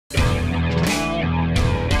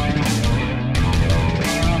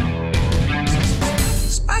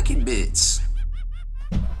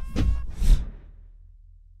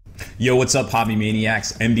Yo, what's up, Hobby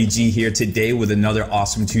Maniacs? MBG here today with another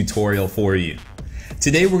awesome tutorial for you.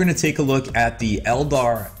 Today we're going to take a look at the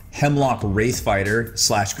Eldar Hemlock Wraithfighter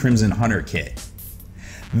 / Crimson Hunter kit.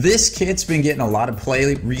 This kit's been getting a lot of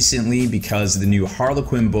play recently because of the new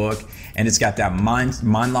Harlequin book, and it's got that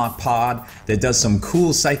Mindlock pod that does some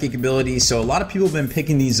cool psychic abilities. So a lot of people have been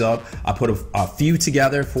picking these up. I put a few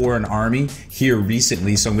together for an army here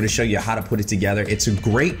recently, so I'm going to show you how to put it together. It's a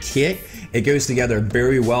great kit. It goes together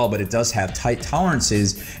very well, but it does have tight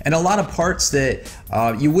tolerances and a lot of parts that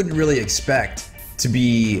you wouldn't really expect to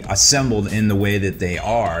be assembled in the way that they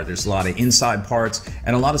are. There's a lot of inside parts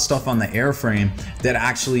and a lot of stuff on the airframe that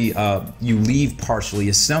actually you leave partially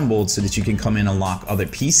assembled so that you can come in and lock other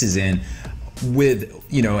pieces in with,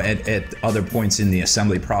 you know, at other points in the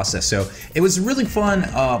assembly process. So it was a really fun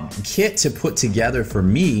kit to put together for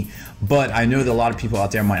me, but I know that a lot of people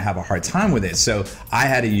out there might have a hard time with it. So I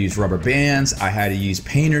had to use rubber bands, I had to use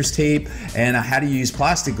painter's tape, and I had to use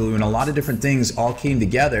plastic glue, and a lot of different things all came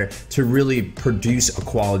together to really produce a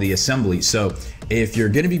quality assembly. So if you're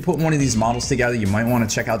going to be putting one of these models together, you might want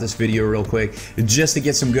to check out this video real quick just to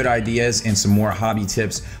get some good ideas and some more hobby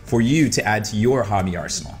tips for you to add to your hobby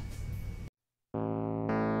arsenal.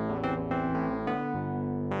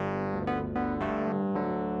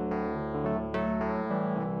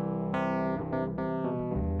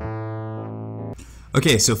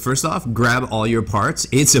 Okay, so first off, grab all your parts.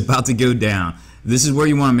 It's about to go down. This is where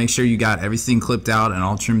you want to make sure you got everything clipped out and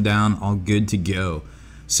all trimmed down, all good to go.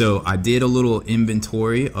 So I did a little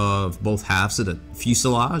inventory of both halves of the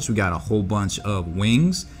fuselage. We got a whole bunch of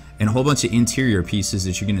wings and a whole bunch of interior pieces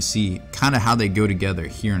that you're going to see kind of how they go together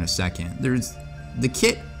here in a second. The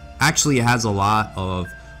kit actually has a lot of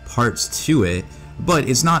parts to it, but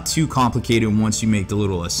it's not too complicated once you make the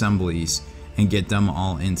little assemblies and get them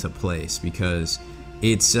all into place, because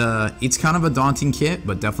it's kind of a daunting kit,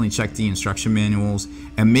 but definitely check the instruction manuals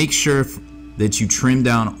and make sure that you trim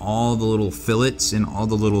down all the little fillets and all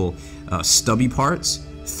the little stubby parts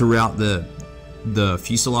throughout the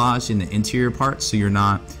fuselage and the interior parts, so you're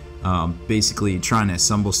not basically trying to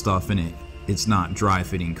assemble stuff and it's not dry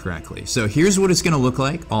fitting correctly. So here's what it's going to look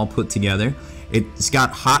like all put together. It's got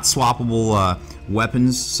hot swappable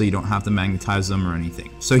weapons, so you don't have to magnetize them or anything.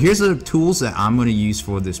 So here's the tools that I'm going to use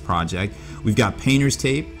for this project. We've got painter's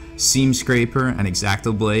tape, seam scraper, an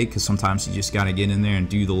X-Acto blade, because sometimes you just got to get in there and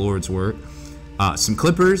do the Lord's work. Some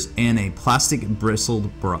clippers and a plastic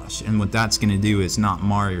bristled brush, and what that's going to do is not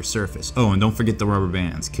mar your surface. Oh, and don't forget the rubber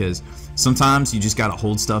bands, because sometimes you just got to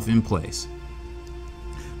hold stuff in place.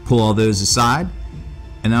 Pull all those aside,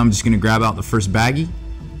 and now I'm just going to grab out the first baggie,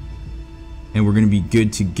 and we're going to be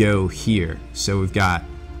good to go here. So we've got,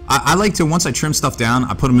 I like to, once I trim stuff down,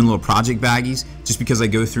 I put them in little project baggies, just because I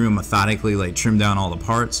go through and methodically like trim down all the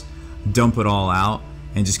parts, dump it all out,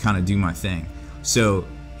 and just kind of do my thing. So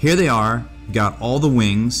here they are. Got all the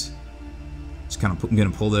wings. Just kind of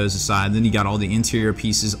going to pull those aside. Then you got all the interior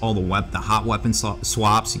pieces, all the hot weapon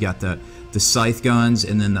swaps. You got the scythe guns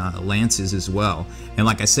and then the lances as well. And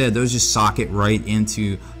like I said, those just socket right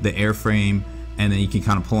into the airframe, and then you can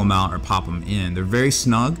kind of pull them out or pop them in. They're very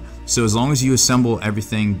snug, so as long as you assemble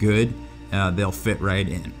everything good, they'll fit right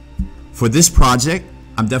in. For this project,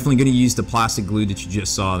 I'm definitely going to use the plastic glue that you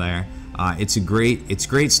just saw there. It's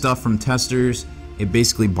great stuff from Testors. It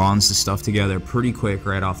basically bonds the stuff together pretty quick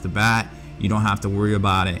right off the bat. You don't have to worry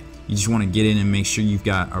about it. You just want to get in and make sure you've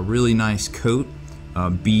got a really nice coat,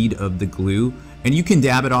 bead of the glue. And you can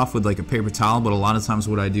dab it off with like a paper towel, but a lot of times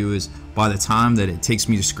what I do is, by the time that it takes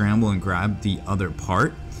me to scramble and grab the other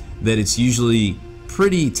part, that it's usually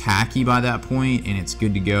pretty tacky by that point and it's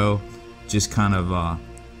good to go. Just kind of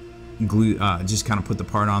glue, just kind of put the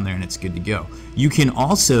part on there and it's good to go. You can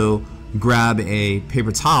also grab a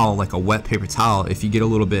paper towel, like a wet paper towel. If you get a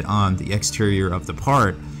little bit on the exterior of the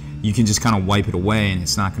part, you can just kind of wipe it away and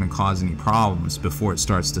it's not going to cause any problems before it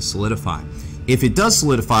starts to solidify. If it does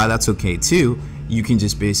solidify, that's okay too. You can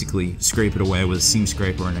just basically scrape it away with a seam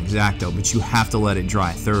scraper or an X-Acto, but you have to let it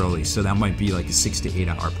dry thoroughly, so that might be like a 6 to 8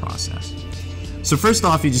 hour process. So first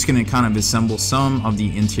off, you're just going to kind of assemble some of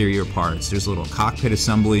the interior parts. There's a little cockpit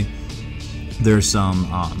assembly, there's some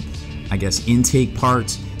I guess intake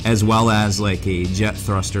parts, as well as like a jet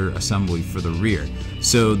thruster assembly for the rear.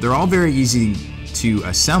 So they're all very easy to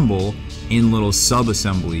assemble in little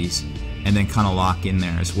sub-assemblies and then kind of lock in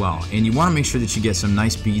there as well. And you want to make sure that you get some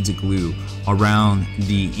nice beads of glue around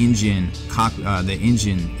the engine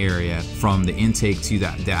area from the intake to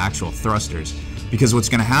the actual thrusters, because what's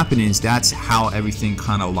going to happen is that's how everything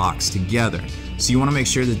kind of locks together. So you want to make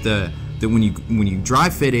sure that when you dry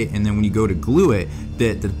fit it and then when you go to glue it,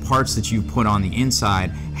 that the parts that you put on the inside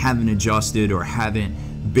haven't adjusted or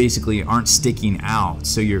haven't basically aren't sticking out,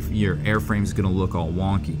 so your airframe is going to look all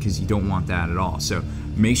wonky, because you don't want that at all. So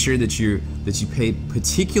make sure that you pay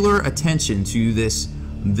particular attention to this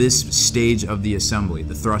stage of the assembly.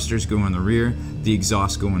 The thrusters go in the rear, the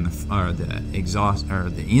exhaust go in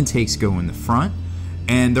the intakes go in the front,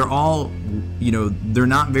 and they're all, they're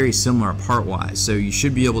not very similar part wise, so you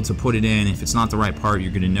should be able to put it in. If it's not the right part,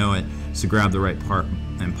 you're going to know it, so grab the right part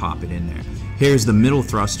and pop it in there. Here's the middle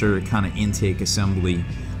thruster kind of intake assembly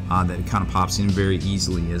that kind of pops in very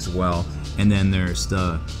easily as well, and then there's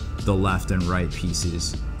the left and right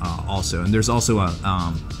pieces also, and there's also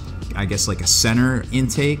a I guess like a center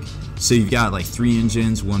intake. So you've got like 3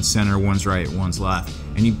 engines, one's center, one's right, one's left,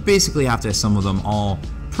 and you basically have to assemble them all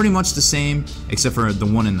pretty much the same, except for the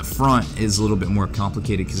one in the front is a little bit more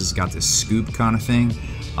complicated because it's got this scoop kind of thing,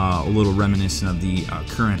 a little reminiscent of the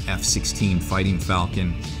current F-16 Fighting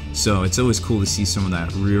Falcon. So it's always cool to see some of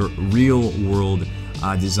that real world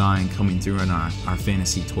design coming through in our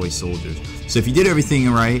fantasy toy soldiers. So if you did everything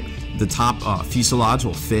right, the top fuselage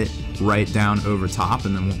will fit right down over top,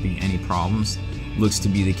 and there won't be any problems. Looks to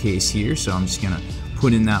be the case here, so I'm just gonna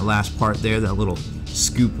put in that last part there, that little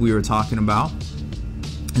scoop we were talking about,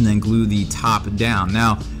 and then glue the top down.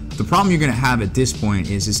 Now the problem you're gonna have at this point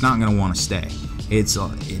is it's not gonna want to stay. It's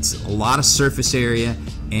a lot of surface area,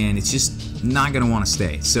 and it's just not gonna want to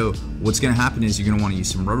stay. So what's gonna happen is you're gonna want to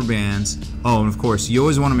use some rubber bands. Oh, and of course you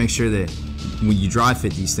always want to make sure that when you dry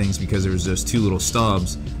fit these things, because there's those 2 little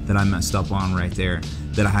stubs that I messed up on right there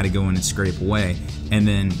that I had to go in and scrape away. And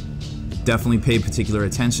then definitely pay particular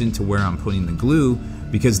attention to where I'm putting the glue,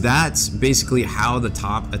 because that's basically how the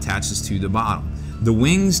top attaches to the bottom. The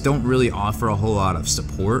wings don't really offer a whole lot of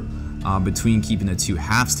support between keeping the 2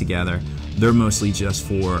 halves together. They're mostly just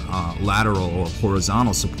for lateral or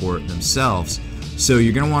horizontal support themselves. So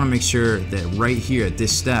you're going to want to make sure that right here at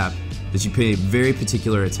this step that you pay very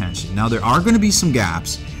particular attention. Now there are going to be some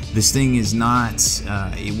gaps. This thing is not,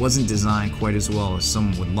 it wasn't designed quite as well as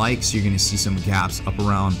someone would like, so you're going to see some gaps up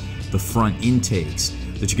around the front intakes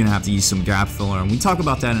that you're going to have to use some gap filler. And we talk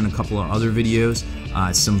about that in a couple of other videos.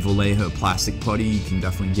 Some Vallejo plastic putty you can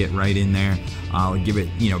definitely get right in there. Give it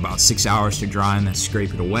about 6 hours to dry, and then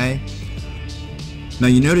scrape it away. Now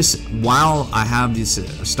you notice while I have this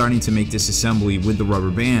starting to make this assembly with the rubber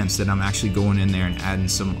bands, that I'm actually going in there and adding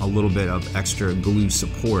a little bit of extra glue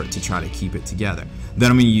support to try to keep it together. Then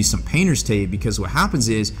I'm going to use some painter's tape, because what happens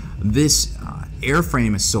is this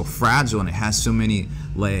airframe is so fragile and it has so many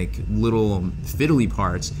like little fiddly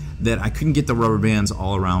parts that I couldn't get the rubber bands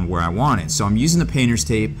all around where I wanted. So I'm using the painter's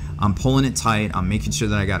tape, I'm pulling it tight, I'm making sure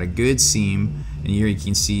that I got a good seam, and here you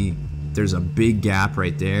can see there's a big gap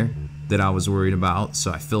right there that I was worried about.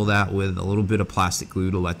 So I fill that with a little bit of plastic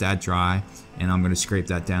glue to let that dry, and I'm going to scrape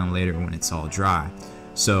that down later when it's all dry.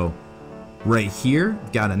 So right here,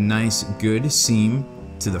 got a nice good seam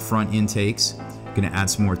to the front intakes. Going to add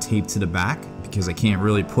some more tape to the back, because I can't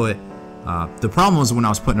really put the problem was when I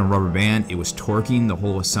was putting a rubber band, it was torquing the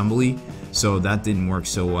whole assembly, so that didn't work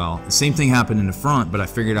so well. The same thing happened in the front, but I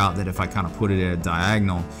figured out that if I kind of put it at a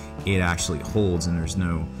diagonal, it actually holds and there's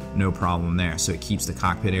no problem there. So it keeps the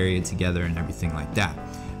cockpit area together and everything like that.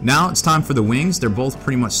 Now it's time for the wings. They're both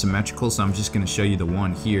pretty much symmetrical, so I'm just going to show you the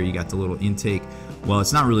one here. You got the little intake. Well,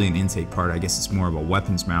 it's not really an intake part. I guess it's more of a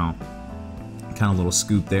weapons mount. Kind of little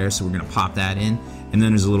scoop there, so we're going to pop that in. And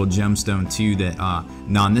then there's a little gemstone too that,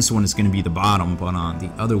 now on this one it's going to be the bottom, but on the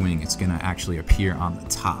other wing it's going to actually appear on the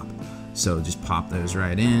top. So just pop those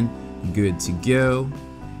right in, good to go.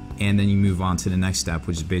 And then you move on to the next step,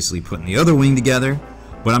 which is basically putting the other wing together.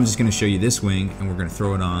 But I'm just going to show you this wing, and we're going to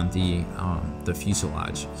throw it on the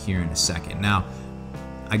fuselage here in a second. Now,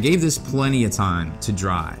 I gave this plenty of time to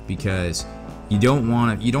dry, because you don't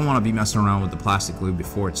want to be messing around with the plastic glue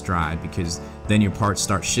before it's dried, because then your parts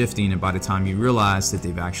start shifting, and by the time you realize that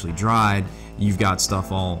they've actually dried, you've got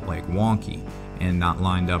stuff all like wonky and not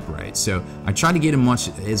lined up right. So I try to get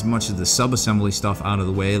as much of the sub-assembly stuff out of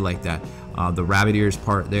the way, like that the rabbit ears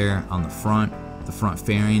part there on the front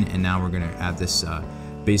fairing, and now we're going to add this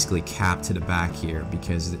basically cap to the back here,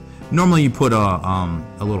 because normally you put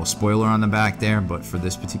a little spoiler on the back there, but for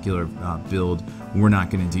this particular build we're not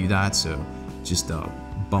going to do that, so just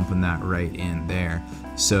bumping that right in there.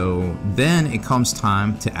 So then it comes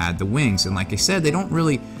time to add the wings, and like I said, they're not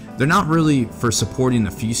really for supporting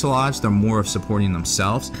the fuselage, they're more of supporting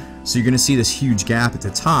themselves. So you're going to see this huge gap at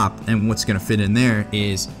the top, and what's going to fit in there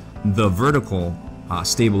is the vertical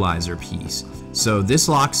stabilizer piece. So this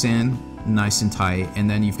locks in nice and tight, and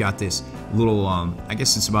then you've got this little I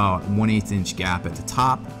guess it's about 1/8 inch gap at the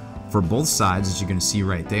top for both sides, as you're going to see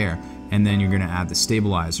right there, and then you're going to add the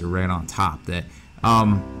stabilizer right on top. That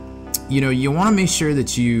you know, you want to make sure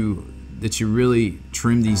that you really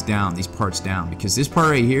trim these parts down, because this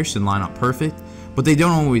part right here should line up perfect, but they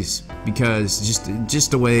don't always, because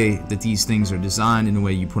just the way that these things are designed and the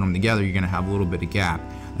way you put them together, you're going to have a little bit of gap.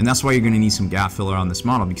 And that's why you're going to need some gap filler on this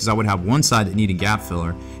model, because I would have one side that needed gap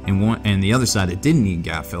filler and the other side that didn't need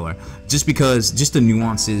gap filler, just the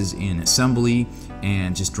nuances in assembly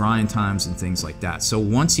and just drying times and things like that. So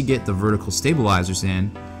once you get the vertical stabilizers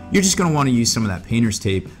in, you're just going to want to use some of that painter's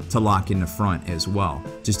tape to lock in the front as well,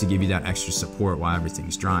 just to give you that extra support while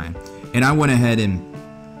everything's drying. And I went ahead and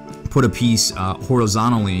put a piece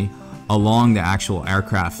horizontally along the actual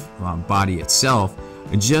aircraft body itself,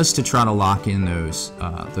 just to try to lock in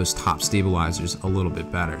those top stabilizers a little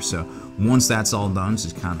bit better. So once that's all done,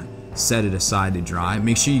 just kind of set it aside to dry.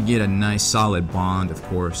 Make sure you get a nice solid bond, of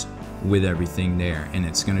course, with everything there, and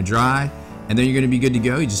it's going to dry, and then you're going to be good to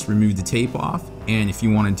go. You just remove the tape off, and if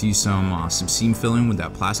you want to do some seam filling with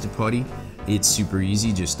that plastic putty, it's super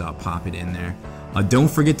easy. Just pop it in there. Don't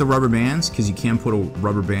forget the rubber bands, because you can put a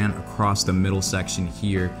rubber band across the middle section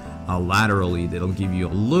here laterally. That'll give you a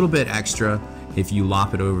little bit extra. If you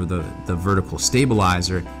lop it over the vertical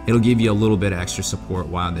stabilizer, it'll give you a little bit extra support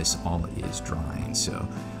while this all is drying. So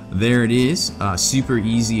there it is, super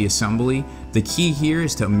easy assembly. The key here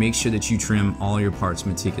is to make sure that you trim all your parts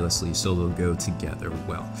meticulously so they'll go together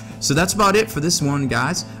well. So that's about it for this one,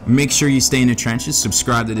 guys. Make sure you stay in the trenches,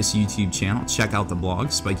 subscribe to this YouTube channel, check out the blog,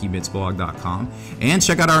 spikybitsblog.com, and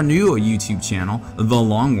check out our new YouTube channel, The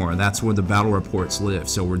Long War. That's where the battle reports live.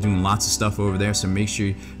 So we're doing lots of stuff over there, so make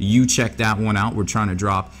sure you check that one out. We're trying to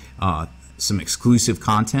drop some exclusive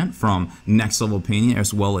content from Next Level Painting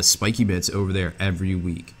as well as Spiky Bits over there every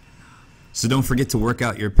week. So don't forget to work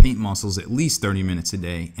out your paint muscles at least 30 minutes a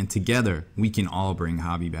day, and together we can all bring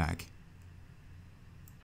hobby back.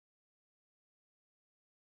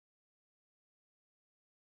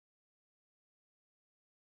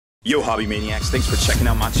 Yo Hobby Maniacs, thanks for checking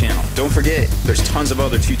out my channel. Don't forget, there's tons of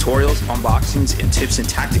other tutorials, unboxings, and tips and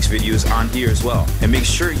tactics videos on here as well. And make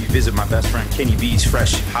sure you visit my best friend Kenny B's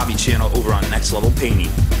Fresh Hobby channel over on Next Level Painting.